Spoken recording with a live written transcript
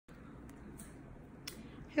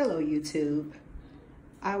Hello YouTube.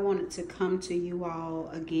 I wanted to come to you all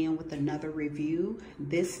again with another review.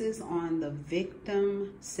 This is on the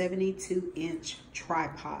Victiv 72-inch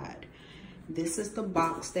tripod. This is the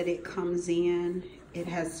box that it comes in. It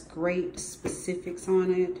has great specifics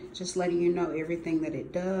on it, just letting you know everything that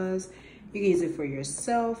it does. You can use it for your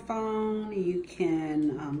cell phone. You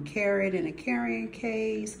can carry it in a carrying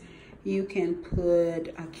case. You can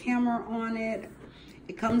put a camera on it.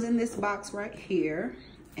 It comes in this box right here,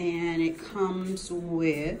 and it comes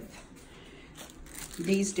with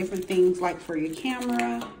these different things like for your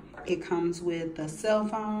camera. It comes with the cell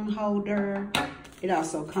phone holder. It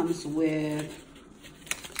also comes with,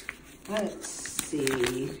 let's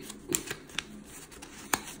see,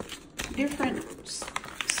 different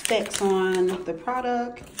specs on the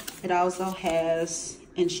product. It also has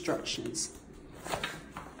instructions.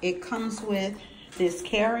 It comes with this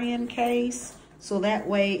carrying case, so that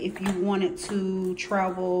way if you wanted to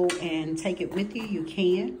travel and take it with you, you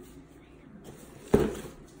can.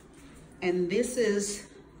 And this is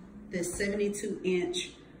the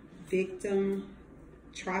 72-inch Victiv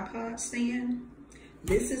tripod stand.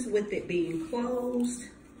 This is with it being closed.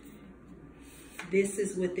 This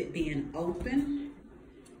is with it being open.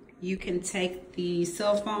 You can take the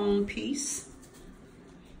cell phone piece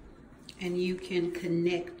and you can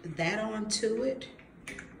connect that onto it.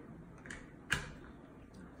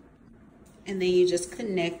 And then you just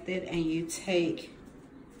connect it and you take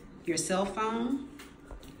your cell phone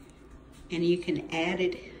and you can add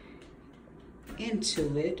it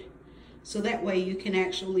into it. So that way you can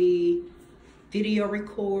actually video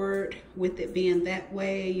record with it being that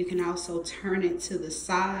way. You can also turn it to the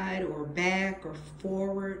side or back or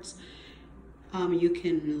forwards. You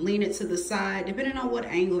can lean it to the side, depending on what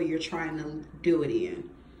angle you're trying to do it in.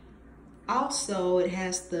 Also, it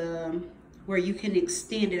has the where you can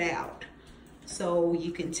extend it out. So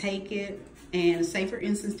you can take it and say, for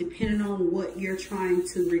instance, depending on what you're trying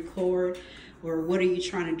to record or what are you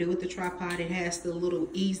trying to do with the tripod, it has the little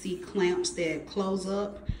easy clamps that close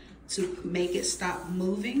up to make it stop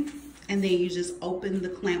moving. And then you just open the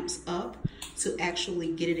clamps up to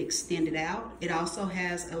actually get it extended out. It also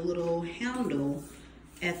has a little handle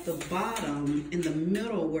at the bottom in the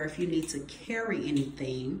middle where if you need to carry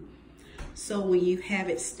anything. So when you have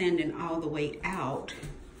it standing all the way out,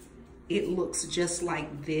 it looks just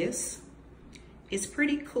like this. It's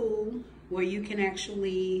pretty cool where you can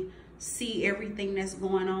actually see everything that's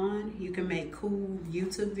going on. You can make cool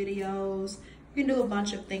YouTube videos. You can do a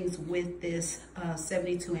bunch of things with this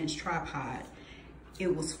 72-inch tripod.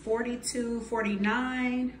 It was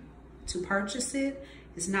 $42.49 to purchase it.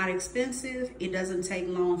 It's not expensive. It doesn't take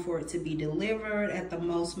long for it to be delivered. At the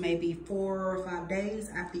most, maybe 4 or 5 days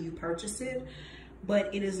after you purchase it.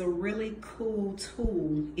 But it is a really cool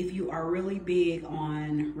tool if you are really big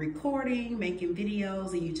on recording, making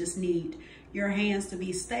videos, and you just need your hands to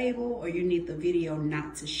be stable or you need the video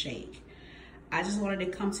not to shake. I just wanted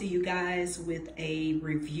to come to you guys with a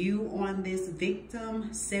review on this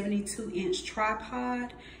Victiv 72-inch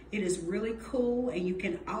tripod. It is really cool, and you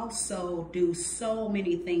can also do so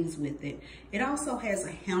many things with it. It also has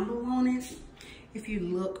a handle on it. If you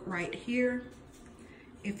look right here,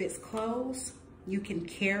 if it's closed, you can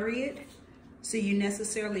carry it. So you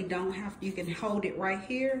necessarily don't have, you can hold it right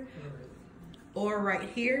here. Or right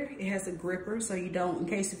here, it has a gripper, so you don't, in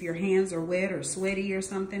case if your hands are wet or sweaty or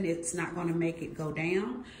something, it's not gonna make it go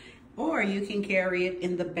down. Or you can carry it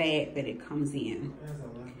in the bag that it comes in.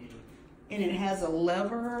 And it has a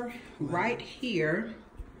lever right here,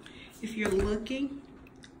 if you're looking.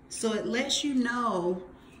 So it lets you know,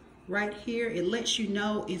 right here, it lets you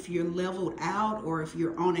know if you're leveled out or if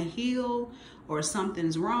you're on a hill or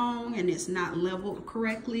something's wrong and it's not leveled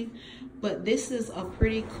correctly. But this is a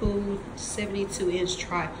pretty cool 72-inch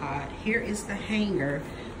tripod. Here is the hanger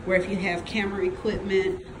where if you have camera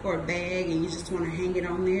equipment or a bag and you just want to hang it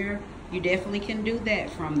on there, you definitely can do that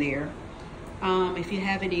from there. If you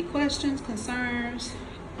have any questions, concerns,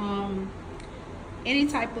 any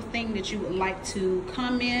type of thing that you would like to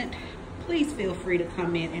comment, please feel free to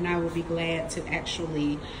comment and I will be glad to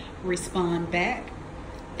actually respond back.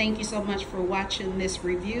 Thank you so much for watching this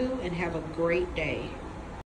review and have a great day.